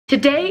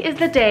Today is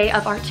the day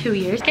of our 2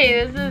 years.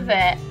 Okay, this is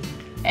it.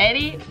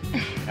 Eddie?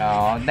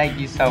 Oh, thank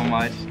you so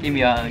much. Give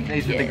me a hug.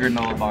 These are the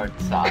granola bar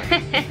socks.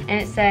 And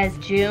it says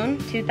June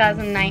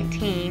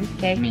 2019.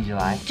 Okay. You mean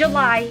July?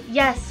 July,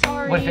 yes,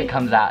 sorry. What if it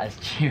comes out as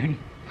June?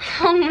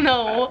 Oh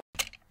no.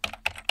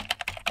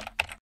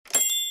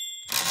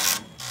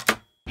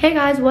 Hey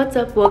guys, what's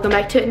up? Welcome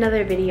back to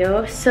another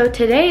video. So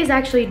today is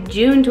actually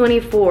June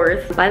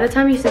 24th. By the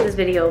time you see this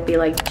video, it'll be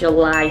like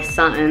July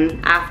something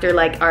after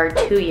like our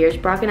 2 years,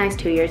 Brock and I's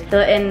 2 years.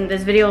 So, and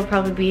this video will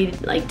probably be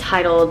like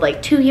titled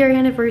like 2-year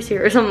anniversary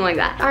or something like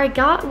that. I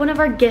got one of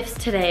our gifts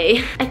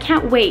today. I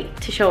can't wait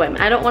to show him.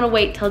 I don't want to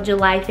wait till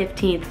July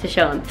 15th to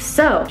show him.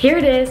 So here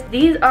it is.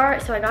 These are,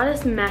 so I got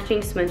us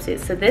matching swimsuits.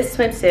 So this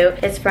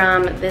swimsuit is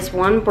from this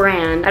one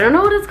brand. I don't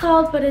know what it's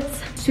called, but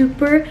it's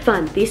super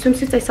fun. These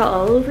swimsuits I saw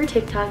all over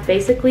TikTok.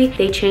 Basically,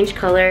 they change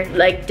color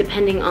like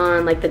depending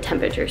on like the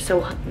temperature.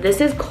 So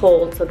this is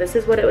cold, so this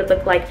is what it would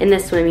look like in the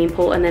swimming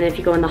pool, and then if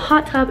you go in the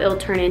hot tub, it'll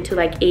turn into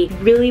like a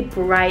really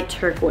bright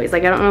turquoise.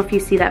 Like I don't know if you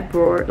see that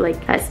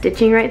like that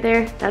stitching right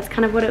there. That's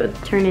kind of what it would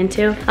turn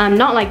into.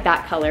 Not like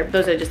that color.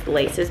 Those are just the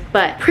laces,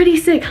 but pretty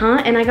sick,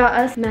 huh? And I got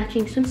us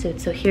matching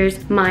swimsuits. So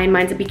here's mine.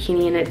 Mine's a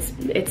bikini and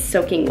it's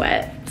soaking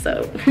wet.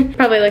 So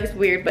probably looks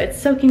weird, but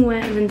it's soaking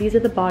wet. And then these are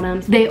the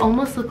bottoms. They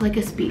almost look like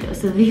a Speedo.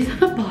 So these are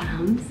the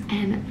bottoms,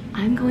 and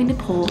I'm going to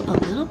pull a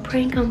little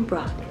prank on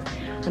Brock.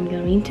 I'm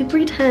going to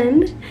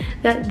pretend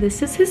that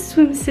this is his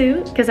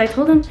swimsuit, because I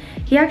told him,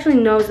 he actually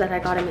knows that I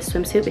got him a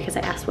swimsuit because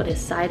I asked what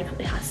his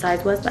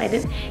size was, but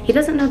he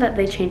doesn't know that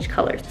they change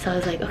colors. So I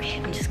was like,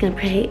 okay, I'm just gonna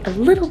play a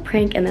little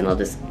prank and then I'll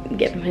just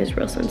give him his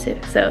real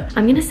swimsuit. So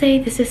I'm gonna say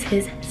this is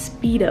his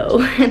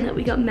Speedo and that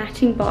we got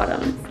matching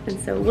bottoms. And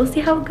so we'll see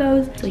how it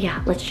goes. So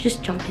yeah, let's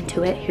just jump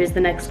into it. Here's the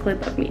next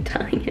clip of me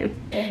telling him.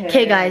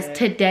 Okay guys,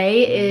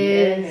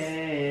 today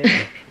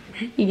is,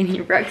 you can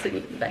hear Brock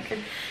singing in the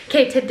background.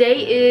 Okay,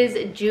 today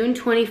is June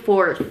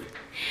 24th.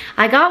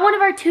 I got one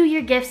of our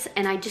 2-year gifts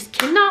and I just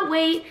cannot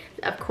wait.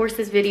 Of course,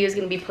 this video is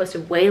gonna be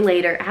posted way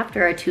later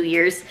after our 2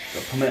 years,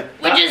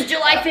 which is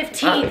July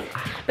 15th.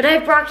 But I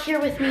have Brock here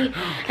with me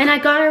and I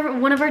got her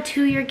one of our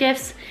 2-year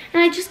gifts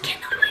and I just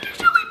cannot wait to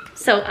show him.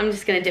 So I'm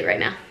just gonna do it right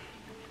now.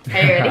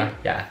 Are you ready?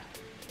 Yeah.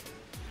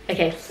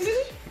 Okay.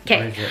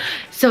 Okay.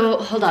 So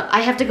hold up, I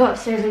have to go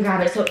upstairs and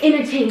grab it, so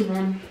entertain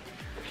them.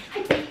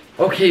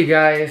 Okay, you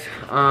guys.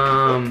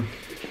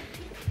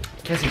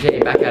 Kesley,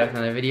 Jade, back out with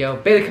another video.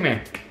 Beddy, come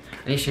here.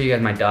 I need to show you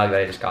guys my dog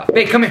that I just got.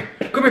 Beddy, come here.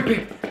 Come here,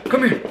 Beddy.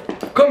 Come here.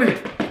 Come here.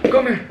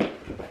 Come here.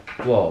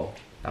 Whoa.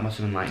 That must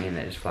have been lightning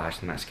that just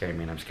flashed and that scared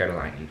me, and I'm scared of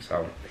lightning,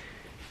 so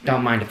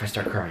don't mind if I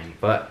start crying,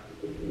 but.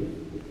 Oh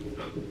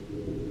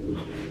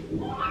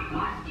my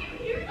gosh, do you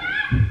hear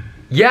that?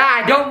 Yeah,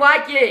 I don't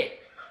like it.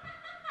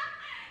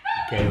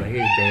 Okay, well,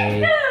 here's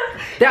Babe.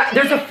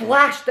 There's a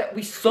flash that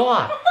we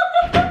saw.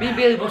 Me and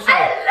Bailey both saw it.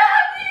 I love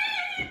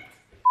it!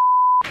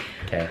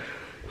 Okay.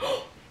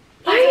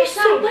 Why are you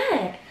so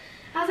wet?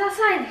 I was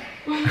outside.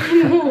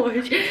 Oh my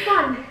gosh. It's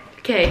fun.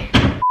 Okay.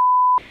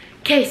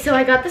 Okay, so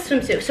I got the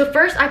swimsuit. So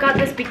first I got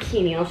this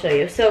bikini, I'll show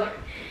you. So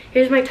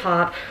here's my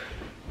top.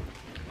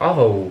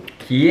 Oh,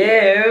 cute.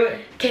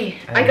 Okay,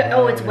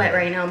 oh, it's wet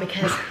right now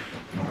because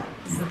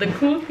this is the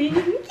cool thing.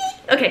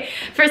 Okay,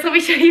 first let me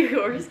show you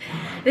yours.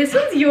 This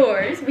one's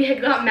yours. We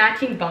had got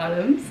matching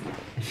bottoms.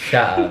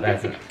 Shut up,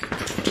 that's it.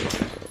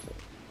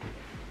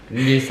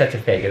 You're such a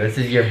faker. This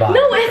is your bottom.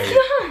 No, it's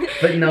not.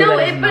 But no,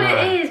 but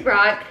not. it is,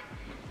 Brock.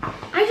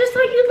 I just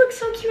thought you look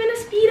so cute in a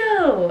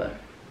Speedo.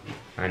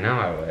 I know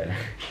I would.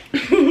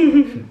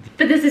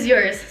 But this is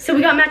yours. So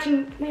we got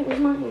matching. Wait, where's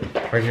mine?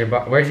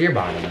 Where's your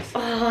bottoms?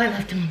 Oh, I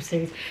left them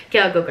upstairs. Okay,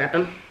 I'll go grab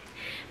them.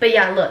 But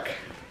yeah, look.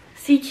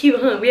 See,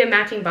 cute, huh? We have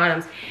matching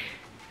bottoms.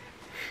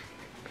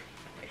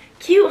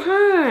 Cute,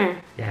 huh?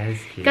 Yeah,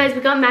 it's cute. Guys,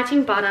 we got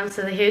matching bottoms,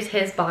 so here's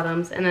his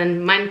bottoms, and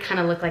then mine kind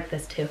of look like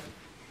this too.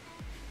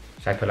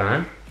 Should I put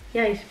on?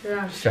 Yeah, you should put it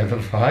on. Show the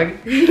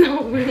vlog?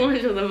 No, we want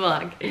to show the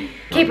vlog.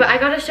 Okay, but I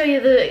gotta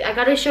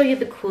show you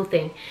the cool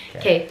thing.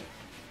 Okay.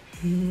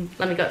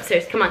 Let me go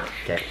upstairs. Come on.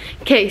 Okay.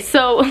 Okay,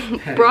 so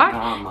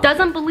Brock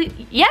doesn't believe.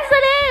 Yes,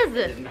 it is.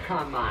 It's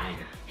not mine.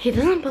 He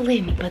doesn't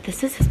believe me, but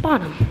this is his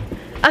bottom.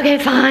 Okay,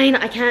 fine.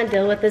 I can't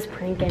deal with this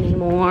prank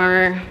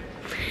anymore.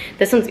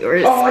 This one's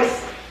yours.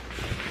 Oh,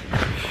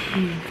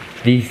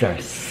 these are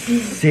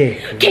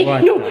sick. Okay,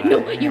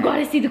 no, you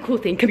gotta see the cool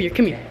thing. Come here.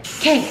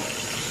 Okay.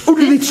 Oh,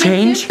 do they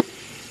change?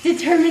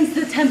 Determines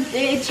the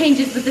it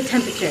changes with the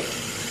temperature.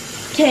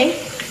 Okay.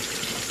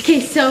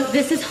 Okay, so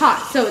this is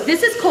hot. So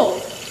this is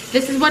cold.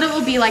 This is what it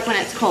will be like when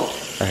it's cold.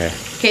 Okay.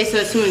 Okay, so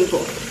it's swimming pool.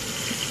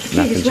 Okay,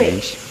 nothing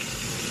changed.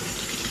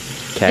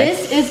 Okay.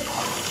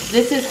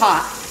 This is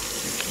hot.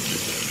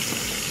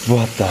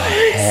 What the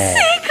heck?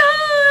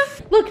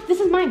 Sick! Look, this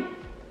is mine.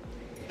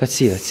 Let's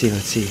see.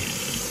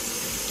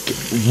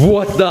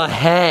 What the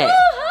heck?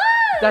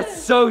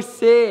 That's so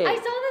sick. I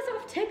saw this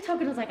off TikTok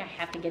and I was like, I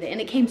have to get it, and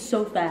it came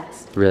so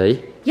fast.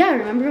 Really? Yeah,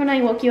 remember when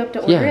I woke you up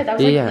to order it? That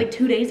was like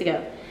 2 days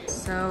ago.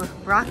 So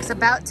Brock's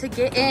about to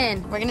get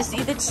in. We're gonna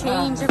see the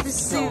change of the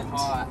suit.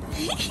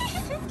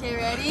 Okay,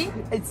 ready?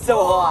 It's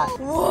so hot.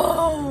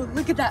 Whoa,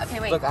 look at that. Okay,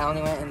 wait. Look, I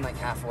only went in like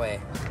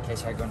halfway. Okay,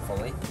 should I go in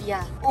fully?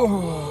 Yeah.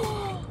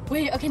 Oh.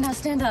 Wait, okay, now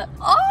stand up.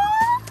 Oh!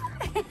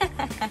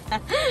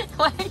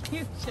 Why are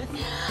you just...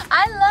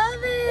 I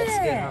love it. It's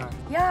good, huh?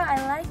 Yeah,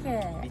 I like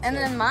it. And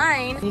then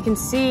mine. You can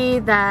see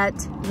that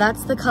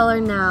that's the color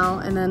now,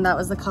 and then that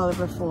was the color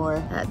before.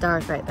 That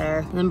dark right there.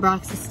 And then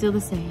Brock's is still the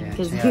same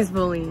because he's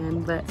fully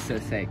in, but So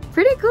sick.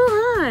 pretty cool,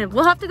 huh?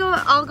 We'll have to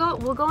go.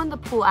 We'll go in the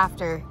pool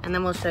after, and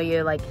then we'll show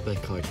you like The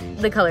color change.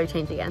 the color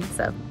change again.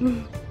 So.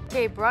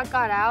 Okay, Brock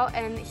got out,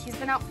 and he's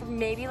been out for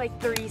maybe like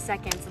 30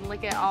 seconds, and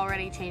look at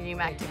already changing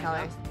back to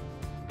colors.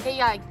 Okay,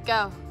 yeah,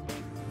 go.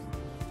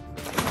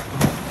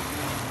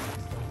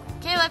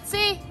 Okay, let's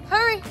see.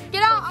 Hurry,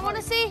 get out. I want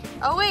to see.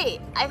 Oh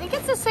wait, I think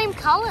it's the same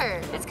color.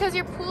 It's because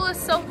your pool is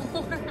so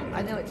warm.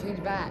 I know it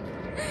changed back.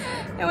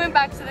 It went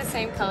back to the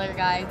same color,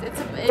 guys. It's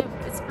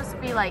supposed to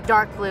be like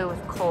dark blue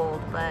with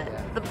cold,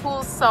 but the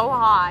pool's so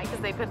hot because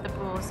they put the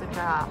pool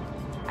super hot.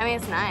 I mean,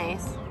 it's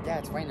nice. Yeah,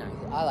 it's way nice.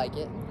 I like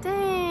it.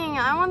 Dang,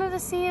 I wanted to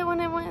see it when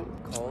it went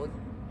Cold.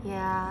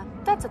 Yeah,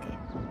 that's okay.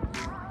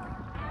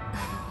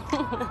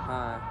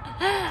 Huh.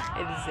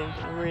 It just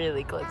zoomed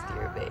really close to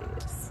your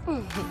face.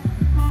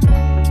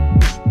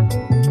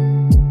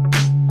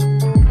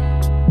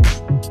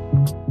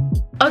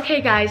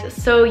 Okay guys,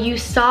 so you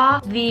saw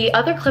the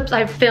other clips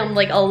I filmed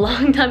like a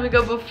long time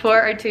ago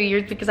before our 2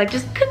 years because I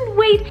just couldn't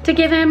wait to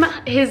give him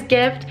his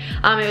gift.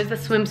 It was the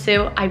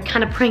swimsuit. I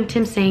kind of pranked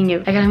him saying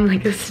I got him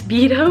like a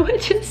Speedo,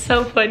 which is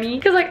so funny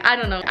because like, I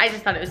don't know, I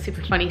just thought it was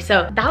super funny.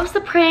 So that was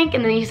the prank,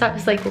 and then you saw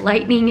this like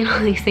lightning and all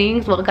these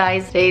things. Well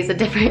guys, today's a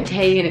different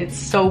day and it's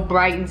so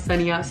bright and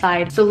sunny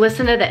outside. So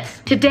listen to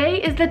this.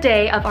 Today is the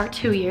day of our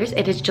 2 years.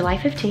 It is July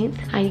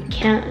 15th. I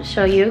can't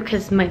show you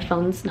because my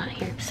phone's not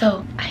here.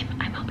 So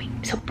I'm hoping.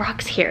 So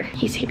Brock's here.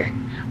 He's here.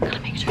 I'm gonna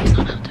make sure he's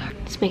not out there.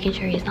 Just making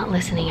sure he's not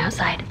listening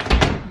outside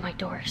my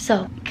door.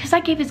 So, because I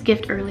gave his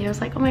gift early, I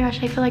was like, oh my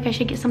gosh, I feel like I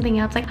should get something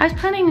else. Like, I was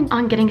planning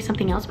on getting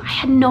something else, but I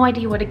had no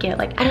idea what to get.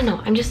 Like, I don't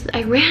know.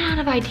 I ran out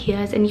of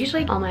ideas, and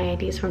usually all my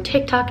ideas from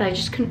TikTok, and I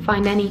just couldn't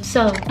find any.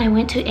 So I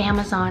went to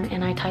Amazon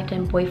and I typed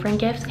in boyfriend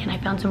gifts, and I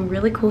found some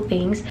really cool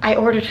things. I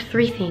ordered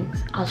 3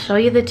 things. I'll show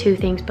you the 2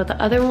 things, but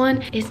the other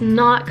one is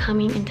not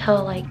coming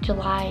until like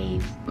July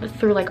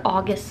through like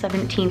August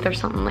 17th or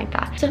something like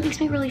that. So it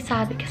makes me really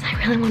sad because I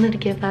really wanted to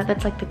give that.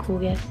 That's like the cool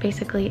gift.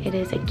 Basically, it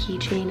is a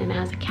keychain and it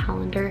has a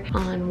calendar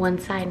on one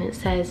side, and it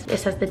says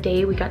the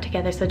day we got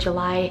together, so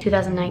July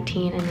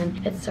 2019, and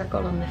then it's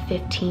circled on the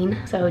 15,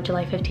 so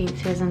July 15th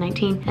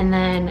 2019, and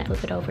then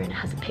flip it over and it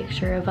has a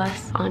picture of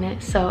us on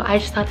it. So I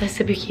just thought that's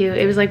super cute.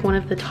 It was like one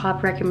of the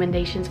top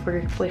recommendations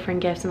for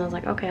boyfriend gifts, and I was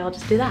like, okay, I'll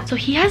just do that. So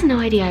he has no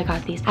idea I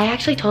got these. I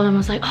actually told him, I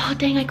was like, oh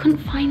dang, I couldn't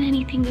find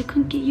anything, I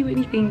couldn't get you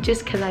anything,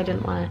 just because I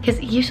didn't want to,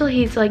 because usually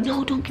he's like,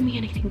 no, don't give me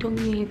anything, don't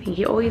give me anything.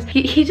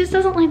 He just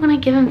doesn't like when I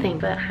give him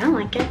things, but I don't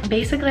like it.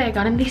 Basically, I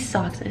got him these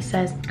socks, and it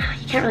says,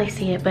 you can't really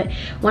see it, but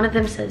one of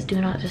them says do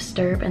not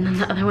disturb, and then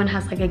the other one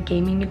has like a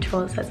gaming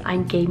control that says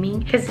I'm gaming,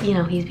 because you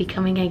know he's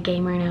becoming a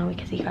gamer now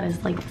because he got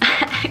his like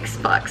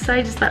Xbox. So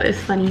I just thought it was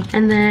funny.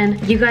 And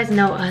then you guys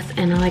know us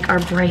and like our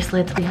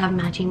bracelets, we have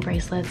matching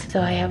bracelets.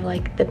 So I have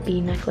like the bee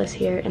necklace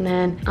here, and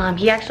then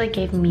he actually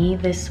gave me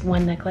this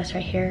one necklace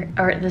right here,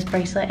 or this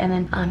bracelet, and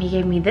then he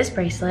gave me this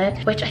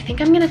bracelet, which I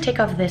think I'm gonna take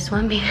off this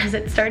one because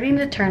it's starting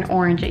to turn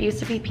orange. It used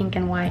to be pink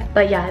and white,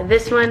 but yeah,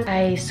 this one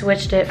I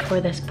switched it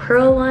for this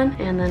pearl one,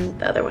 and then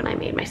the other one I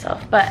made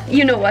myself. But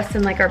you know us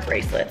and like our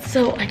bracelets,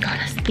 so I got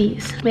us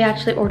these. We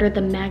actually ordered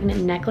the magnet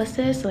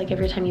necklaces, so like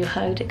every time you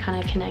hugged it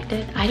kind of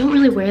connected. I don't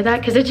really wear that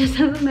because it just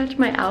doesn't match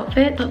my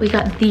outfit, but we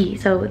got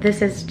these. So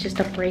this is just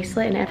a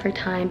bracelet, and every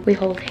time we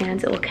hold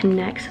hands it will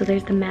connect. So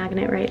there's the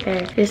magnet right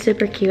there. It's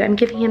super cute. I'm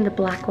giving him the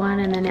black one,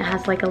 and then it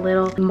has like a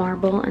little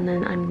marble, and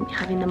then I'm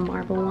having the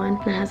marble one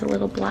that has a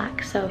little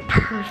black. So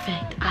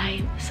perfect.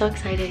 I'm so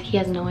excited. He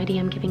has no idea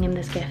I'm giving him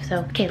this gift. So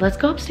okay, let's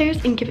go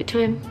upstairs and give it to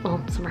him.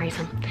 Well, surprise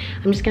him.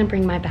 I'm just gonna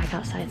bring my bag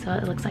outside so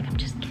it looks like I'm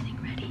just getting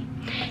ready.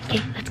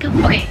 Okay, let's go.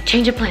 Okay,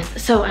 change of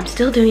plans. So I'm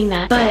still doing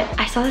that, but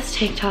I saw this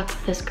TikTok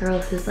of this girl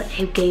who's like,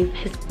 who gave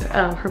his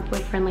her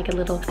boyfriend like a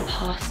little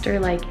poster,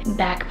 like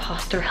back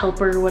poster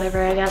helper or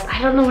whatever, I guess.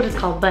 I don't know what it's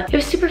called, but it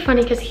was super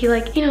funny because he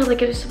like, you know,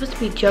 like it was supposed to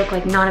be a joke,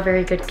 like not a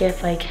very good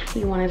gift, like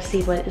you wanted to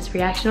see what his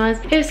reaction was.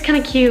 It was kind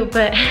of cute,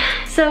 but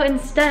so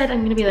instead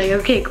I'm gonna be like,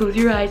 okay, close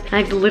your eyes. And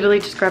I literally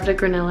just grabbed a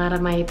granola out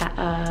of my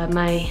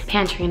my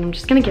pantry, and I'm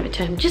just gonna give it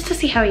to him just to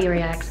see how he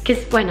reacts,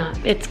 because why not?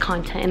 It's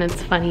content and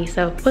it's funny,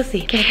 so we'll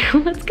see. Okay,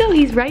 let's go.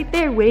 He's right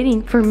there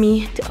waiting for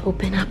me to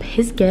open up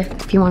his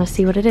gift. If you want to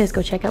see what it is,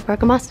 go check out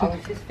Brock and Boston. Oh,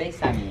 it's just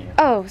FaceTiming you.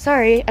 Oh,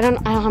 sorry. I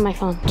don't have my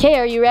phone. Okay,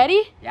 are you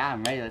ready? Yeah,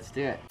 I'm ready. Let's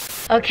do it.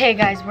 Okay,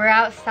 guys, we're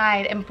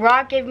outside, and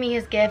Brock gave me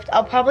his gift.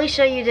 I'll probably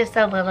show you just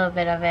a little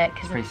bit of it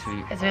because Pretty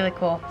sweet. It's really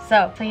cool.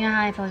 So you know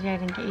how I told you I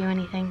didn't get you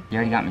anything? You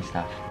already got me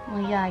stuff.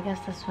 Well, yeah, I guess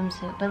the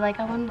swimsuit, but like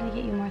I wanted to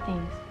get you more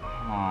things.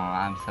 Oh,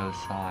 I'm so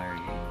sorry.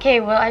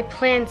 Okay, well, I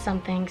planned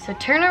something, so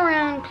turn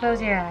around,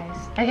 close your eyes.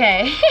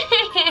 Okay.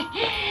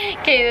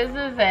 Okay, this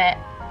is it.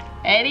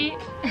 Ready?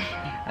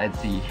 Let's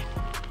see.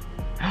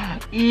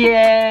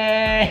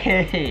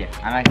 Yay!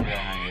 I'm actually really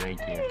hungry,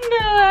 thank you.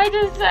 No, I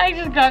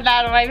just got that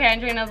out of my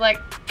pantry and I was like,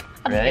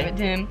 I'll just Really? give it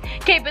to him.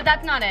 Okay, but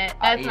that's not it.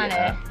 That's not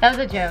yeah. it. That was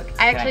a joke.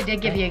 I actually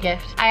did give you a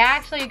gift. I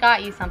actually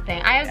got you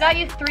something. I got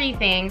you 3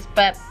 things,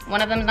 but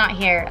one of them's not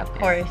here, of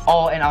course.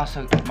 Oh, and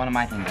also one of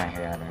my things not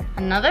here either.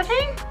 Another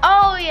thing?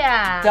 Oh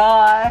yeah.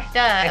 Duh.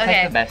 Duh. It's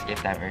Okay. like the best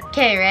gift ever.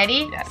 Okay,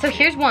 ready? Yeah. So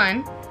here's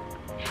one.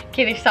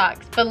 Okay, they're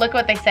socks, but look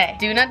what they say.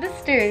 Do not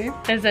disturb.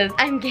 It says,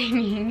 I'm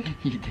gaming.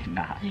 You did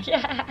not.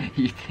 Yeah.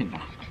 You did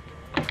not.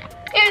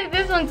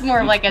 This one's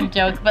more of like a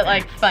joke, but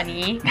like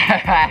funny.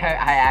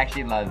 I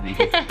actually love these.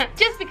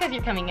 Just because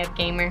you're coming a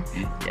gamer.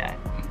 Yeah.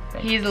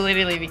 He's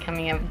literally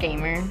becoming a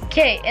gamer.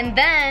 Okay, and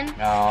then.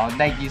 Oh,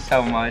 thank you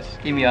so much.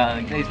 Give me a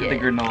hug. Thanks for the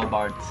granola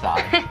bar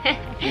sauce.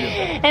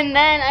 And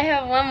then I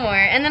have one more,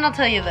 and then I'll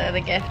tell you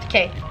the gift.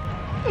 Okay.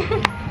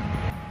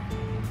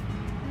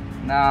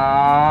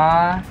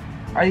 Nah.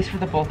 Are these for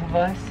the both of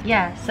us?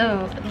 Yeah,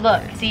 so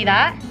look, see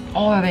that?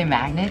 Oh, are they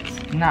magnets?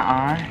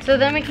 Nuh-uh. So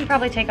then we can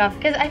probably take off,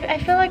 because I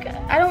feel like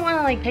I don't want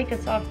to like take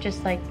this off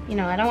just like, you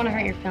know, I don't want to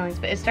hurt your feelings,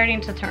 but it's starting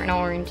to turn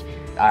orange.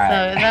 All right.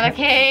 So is that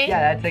okay?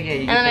 Yeah, that's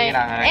okay. You can take it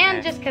off.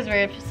 And just because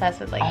we're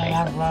obsessed with like I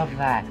bracelets. love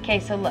that. Okay,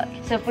 so look.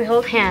 So if we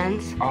hold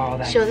hands, Oh,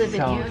 that's show the so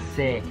video.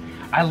 sick.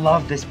 I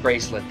love this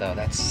bracelet though.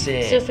 That's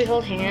sick. So if we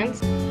hold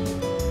hands.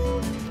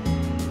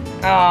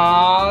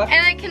 Aww.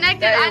 And I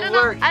connected. That I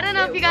don't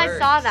know if It you guys works.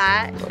 saw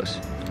that. Close.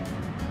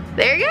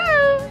 There you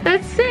go.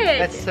 That's sick.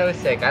 That's so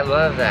sick. I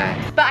love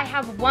that. But I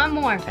have one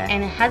more, Okay.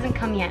 and it hasn't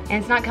come yet. And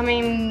it's not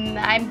coming.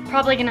 I'm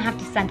probably gonna have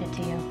to send it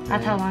to you.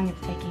 That's how long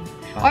it's taking.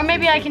 Or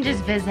maybe I can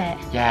just visit.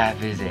 Yeah,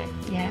 visit.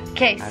 Yeah.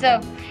 Okay, so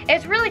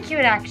it's really cute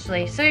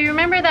actually. So you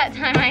remember that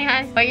time I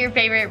asked what your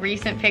favorite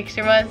recent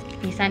picture was?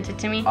 You sent it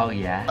to me? Oh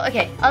yeah.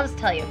 Okay, I'll just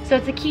tell you. So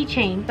it's a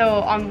keychain.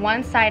 So on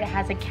one side it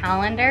has a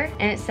calendar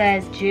and it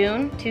says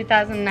June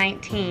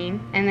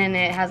 2019. And then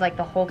it has like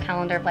the whole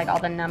calendar of like all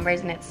the numbers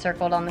and it's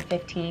circled on the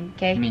 15,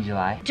 okay? You mean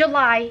July?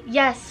 July,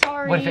 yes,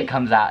 sorry. What if it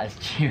comes out as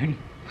June?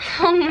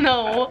 Oh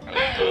no.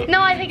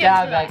 No, I think it's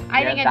Yeah, July. like,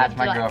 I think that's it's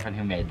my July. girlfriend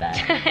who made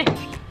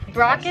that.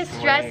 Brock I is swear.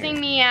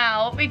 stressing me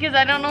out because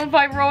I don't know if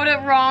I wrote it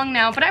wrong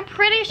now, but I'm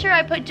pretty sure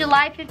I put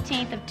July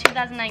 15th of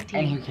 2019.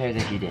 And who cares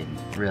if you didn't?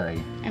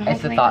 Really? And It's the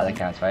hopefully thought it that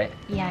counts, right?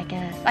 Yeah, I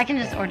guess. I can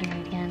just order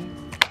it again.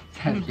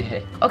 Sounds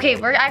good. Okay,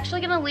 we're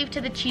actually gonna leave to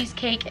the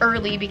cheesecake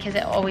early because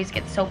it always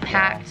gets so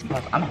packed.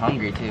 Plus, I'm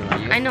hungry too. Are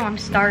you? I know, I'm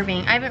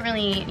starving. I haven't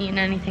really eaten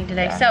anything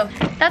today, Yeah. so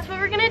that's what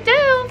we're gonna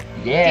do.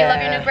 Yeah. Do you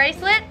love your new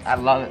bracelets? I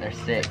love it. They're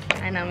sick.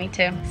 I know, me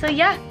too. So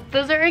yeah,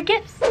 those are our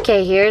gifts.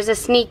 Okay, here's a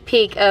sneak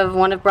peek of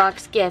one of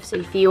Brock's gifts.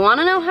 If you want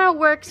to know how it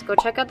works, go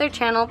check out their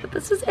channel. But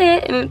this is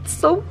it, and it's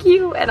so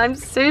cute, and I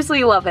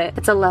seriously love it.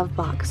 It's a love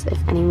box if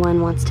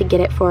anyone wants to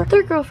get it for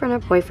their girlfriend or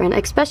boyfriend,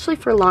 especially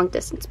for long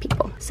distance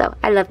people. So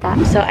I love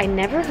that. So I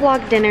never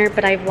vlogged dinner,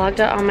 but I vlogged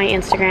it on my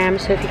Instagram.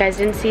 So if you guys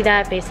didn't see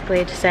that,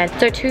 basically I just said,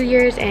 it's our 2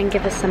 years and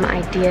give us some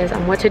ideas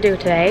on what to do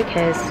today,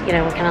 because, you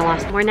know, we're kind of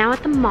lost. We're now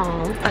at the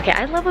mall. Okay,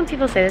 I love when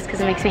people say this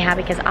because it makes me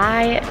happy because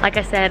like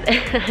I said,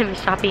 I'm a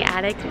shopping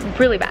addict.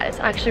 Really bad. It's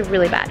actually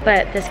really bad.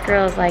 But this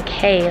girl is like,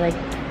 hey, like,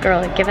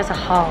 girl, give us a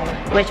haul,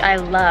 which I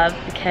love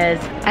because,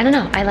 I don't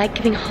know, I like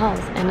giving hauls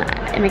and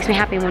it makes me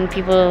happy when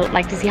people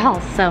like to see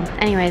hauls. So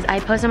anyways, I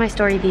posted on my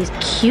story these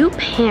cute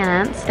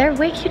pants. They're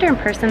way cuter in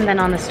person than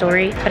on the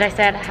story, but I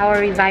said, how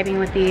are we vibing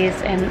with these?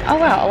 And oh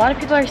wow, a lot of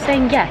people are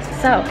saying yes.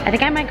 So I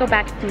think I might go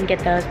back and get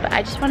those, but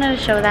I just wanted to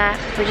show that.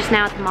 We're just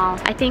now at the mall.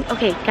 I think,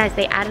 okay guys,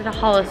 they added a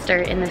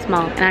Hollister in this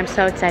mall and I'm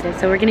so excited.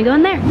 So we're gonna go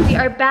in there. We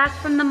are back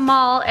from the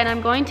mall and I'm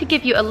going to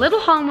give you a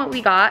little haul on what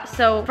we got.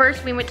 So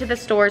first we went to the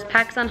stores,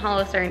 PacSun,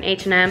 Hollister, and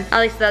H&M. At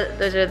least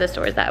those are the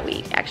stores that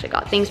we actually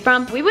got things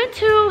from. We went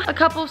to a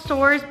couple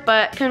stores,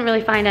 but couldn't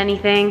really find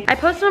anything. I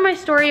posted on my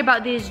story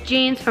about these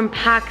jeans from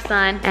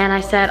PacSun, and I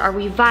said, are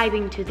we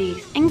vibing to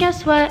these? And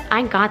guess what?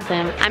 I got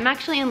them. I'm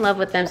actually in love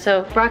with them.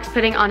 So Brock's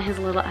putting on his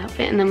little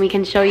outfit, and then we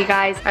can show you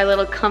guys our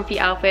little comfy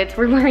outfits.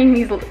 We're wearing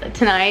these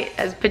tonight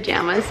as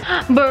pajamas.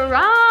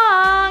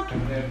 Brock!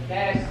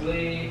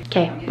 Kesley.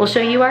 Okay, we'll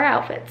show you our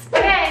outfits.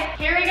 Okay,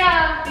 here we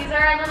go. These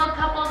are our little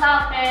couple's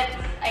outfits,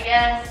 I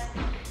guess.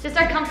 Just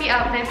our comfy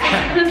outfits.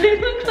 They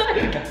look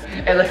like.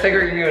 It looks like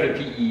we're gonna go to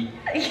PE.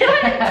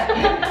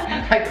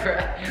 Yeah.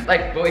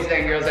 like boys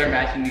and girls are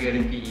matching to go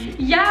to PE.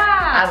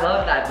 Yeah. I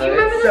love that though. You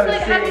remember It's this, so like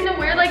sick. having to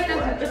wear like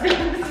this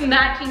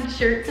matching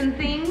shirts and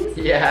things?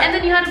 Yeah. And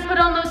then you had to put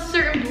on those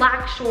certain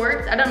black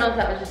shorts. I don't know if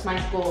that was just my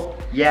school.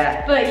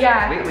 Yeah. But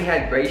yeah. We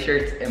had gray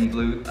shirts and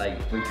blue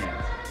pants.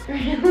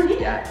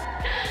 Really? Yeah.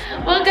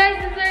 Well guys,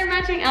 these are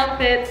matching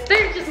outfits.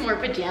 They're just more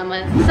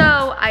pajamas.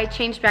 So I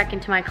changed back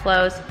into my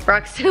clothes.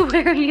 Brock's still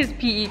wearing his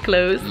PE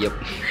clothes. Yep.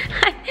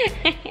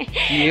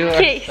 You are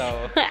Okay,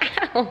 so.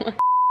 Ow.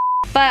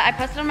 But I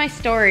posted on my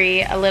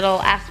story a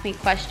little ask me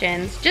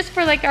questions just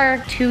for like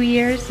our 2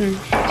 years and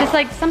just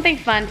like something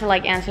fun to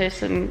like answer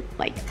some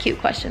like cute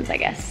questions, I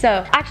guess.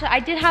 So actually I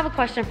did have a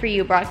question for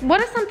you, Brock. What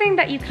is something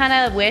that you kind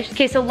of wish?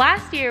 Okay, so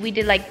last year we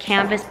did like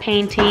canvas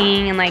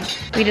painting and like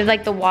we did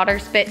like the water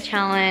spit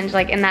challenge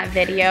like in that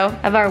video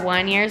of our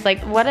 1 years. Like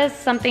what is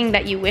something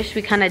that you wish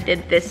we kind of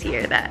did this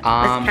year that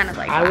was kind of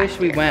like I wish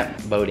we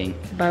went boating.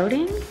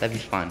 Boating? That'd be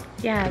fun.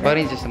 Yeah.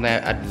 Boating's just something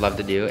I'd love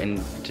to do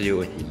and to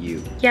do it with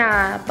you.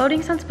 Yeah,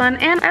 boating sounds fun.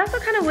 And I also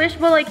kind of wish,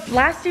 well, like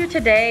last year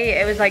today,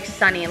 it was like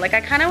sunny. Like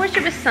I kind of wish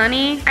it was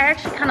sunny. I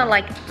actually kind of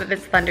like that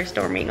it's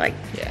thunderstorming. Like,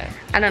 yeah.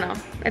 I don't know.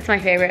 It's my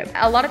favorite.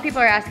 A lot of people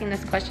are asking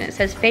this question. It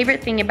says,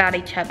 favorite thing about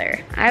each other.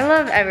 I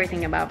love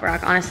everything about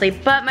Brock, honestly.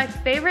 But my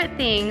favorite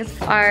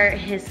things are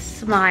his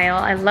smile.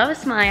 I love his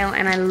smile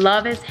and I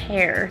love his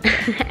hair.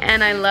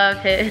 And I love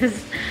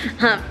his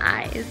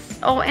eyes.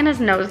 Oh, and his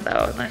nose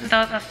though. His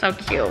nose is so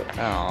cute.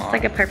 Aww. It's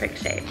like a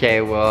perfect shape.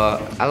 Okay,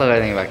 well, I love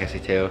everything about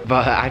Kesley too.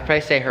 But I'd probably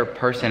say her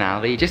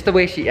personality, just the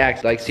way she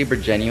acts, like super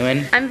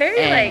genuine. I'm very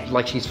and,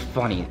 like she's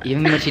funny.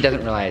 Even when she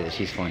doesn't realize it,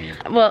 she's funny.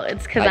 Well,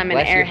 it's because Like, I'm an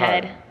bless your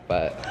airhead. heart,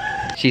 but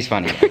she's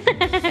funny.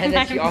 And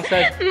then she also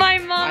has my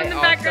mom in the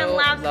background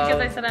laughs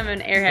because I said I'm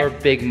an airhead. her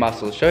big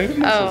muscles. Show your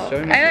muscles. Oh, Show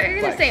your I muscles. thought you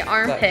were gonna say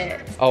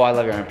armpits. Oh, I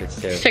love your armpits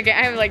too. Okay,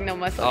 I have like no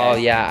muscle. Oh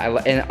guys. yeah,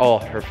 and oh,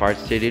 her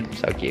farts too, dude.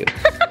 So cute.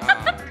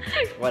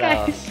 What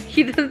Guys, else?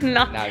 he does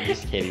not. No, I'm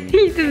just kidding.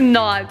 He does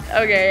not.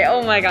 Okay,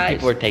 oh my gosh.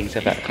 People are taking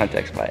stuff out of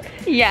context, but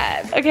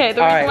Yeah, okay,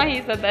 the All reason right. why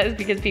he said that is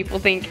because people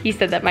think he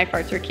said that my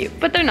farts were cute,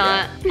 but they're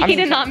not. I He mean,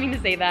 did not mean to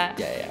say that.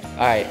 yeah.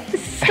 All right.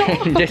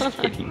 Stop. Just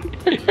kidding.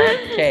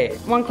 Okay.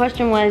 One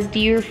question was, do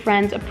your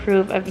friends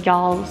approve of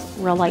y'all's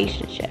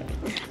relationship?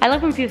 I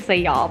love when people say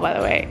y'all, by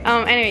the way.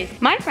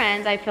 Anyways, my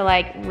friends, I feel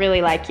like,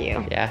 really like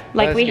you. Yeah.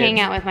 Like, that's we good. hang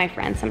out with my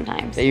friends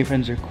sometimes. Yeah, your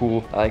friends are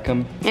cool. I like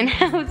them. And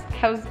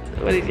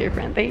what does your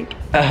friend think?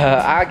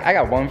 I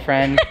got one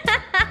friend.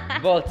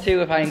 Well,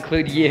 two if I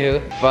include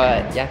you.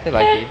 But yeah, they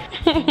like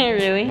you.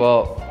 Really?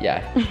 Well,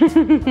 yeah.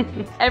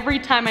 Every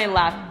time I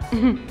laugh, she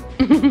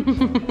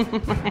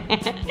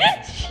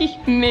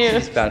moves. She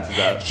just bounces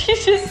up.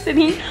 She's just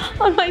sitting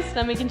on my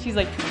stomach and she's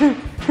like,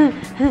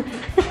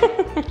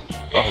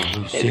 Oh,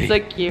 Lucy. it's so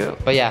cute.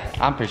 But yeah,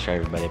 I'm pretty sure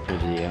everybody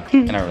approves of you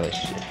in our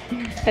relationship.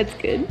 That's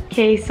good.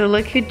 Okay, so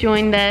look who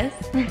joined us.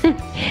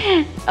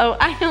 Oh,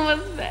 I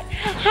almost said,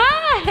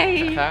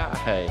 hi.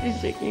 Hi.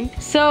 Just joking.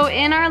 So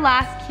in our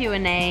last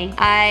Q&A,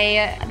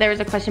 there was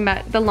a question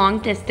about the long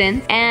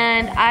distance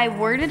and I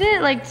worded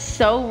it like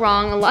so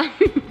wrong.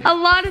 A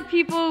lot of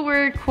people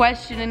were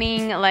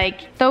questioning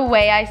like the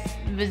way I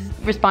was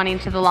responding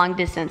to the long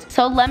distance.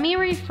 So let me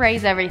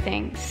rephrase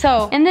everything.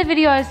 So in the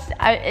video,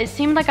 it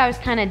seemed like I was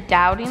kind of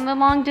doubting the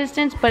long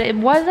distance, but it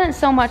wasn't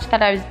so much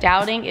that I was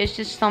doubting. It's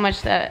just so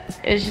much that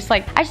it was just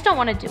like, I just don't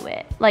want to do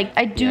it. Like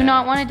I do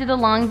not want to do the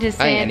long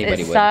distance.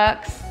 It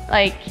sucks.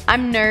 Like,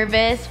 I'm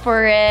nervous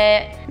for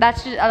it.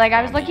 That's just, like,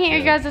 I was looking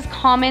at your guys'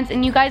 comments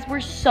and you guys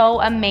were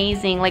so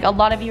amazing. Like, a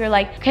lot of you are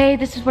like, okay,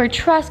 this is where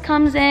trust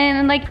comes in.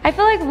 And like, I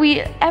feel like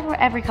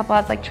every couple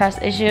has like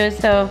trust issues.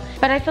 So,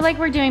 but I feel like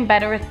we're doing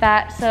better with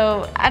that.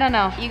 So, I don't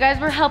know. You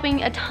guys were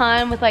helping a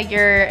ton with like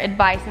your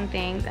advice and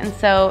things. And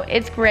so,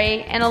 it's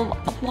great. And a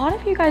lot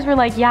of you guys were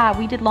like, yeah,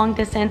 we did long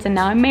distance and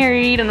now I'm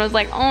married. And I was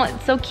like, oh,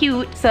 it's so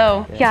cute.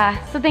 So,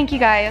 yeah. So, thank you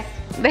guys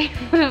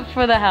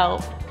for the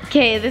help.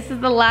 Okay, this is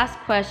the last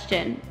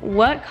question.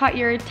 What caught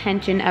your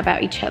attention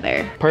about each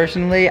other?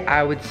 Personally,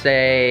 I would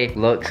say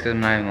looks, because I'm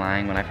not even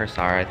lying. When I first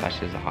saw her, I thought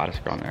she was the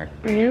hottest girl on earth.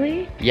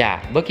 Really?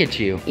 Yeah, look at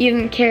you. You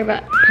didn't care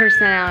about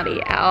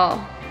personality at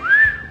all?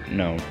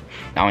 No,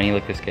 not when you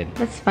look this good.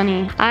 That's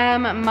funny.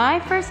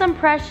 My first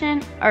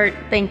impression, or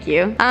thank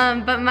you.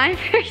 But my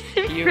first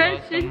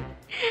impression.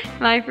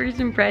 My first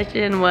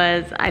impression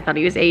was, I thought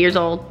he was 8 years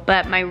old,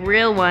 but my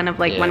real one of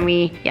like when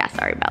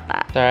sorry about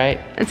that. It's all right.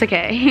 It's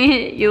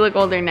okay. You look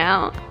older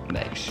now.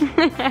 Thanks.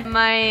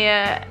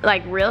 My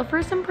like real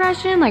first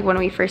impression, like when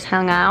we first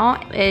hung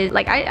out, is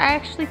like I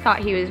actually thought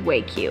he was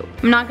way cute.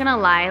 I'm not gonna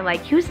lie,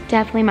 like he was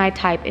definitely my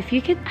type. If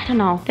you could, I don't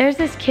know. There's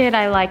this kid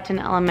I liked in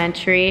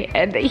elementary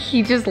and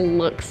he just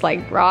looks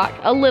like Brock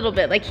a little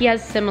bit. Like he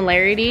has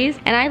similarities,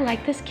 and I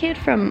like this kid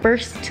from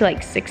 1st to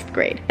like 6th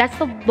grade. That's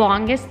the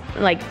longest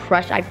like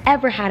crush I've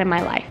ever had in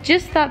my life.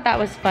 Just thought that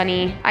was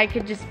funny. I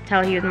could just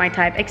tell he was my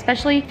type,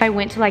 especially if I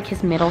went to like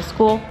his middle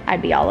school.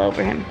 I'd be all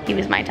over him. He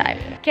was my type.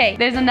 Okay,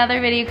 there's another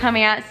video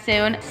coming out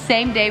soon.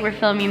 Same day we're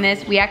filming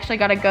this. We actually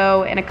gotta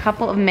go in a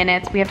couple of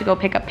minutes. We have to go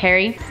pick up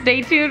Perry.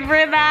 Stay tuned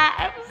for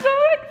that. I'm so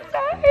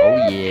excited.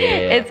 Oh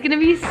yeah. It's gonna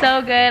be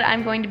so good.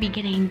 I'm going to be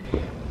getting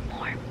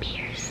more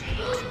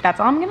piercings. That's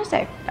all I'm gonna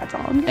say. That's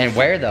all I'm gonna say. And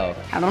where though?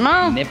 I don't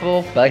know.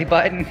 Nipple, belly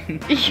button?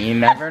 You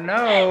never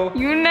know.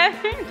 You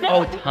never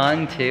know. Oh,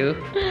 tongue too.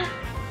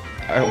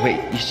 Oh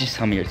wait, you should just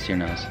tell me it's your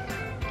nose.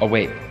 Oh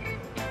wait.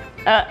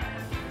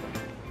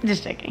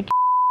 Just checking.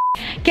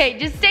 Okay,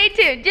 just stay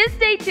tuned. Just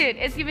stay tuned.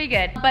 It's gonna be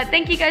good. But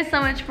thank you guys so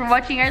much for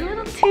watching our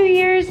little 2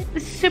 years.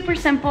 It's super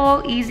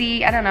simple,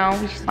 easy. I don't know.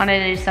 We just wanted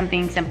to do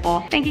something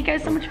simple. Thank you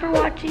guys so much for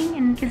watching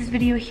and give this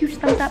video a huge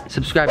thumbs up.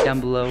 Subscribe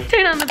down below.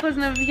 Turn on the post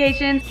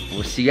notifications.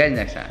 We'll see you guys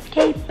next time.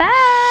 Okay,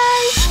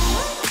 bye.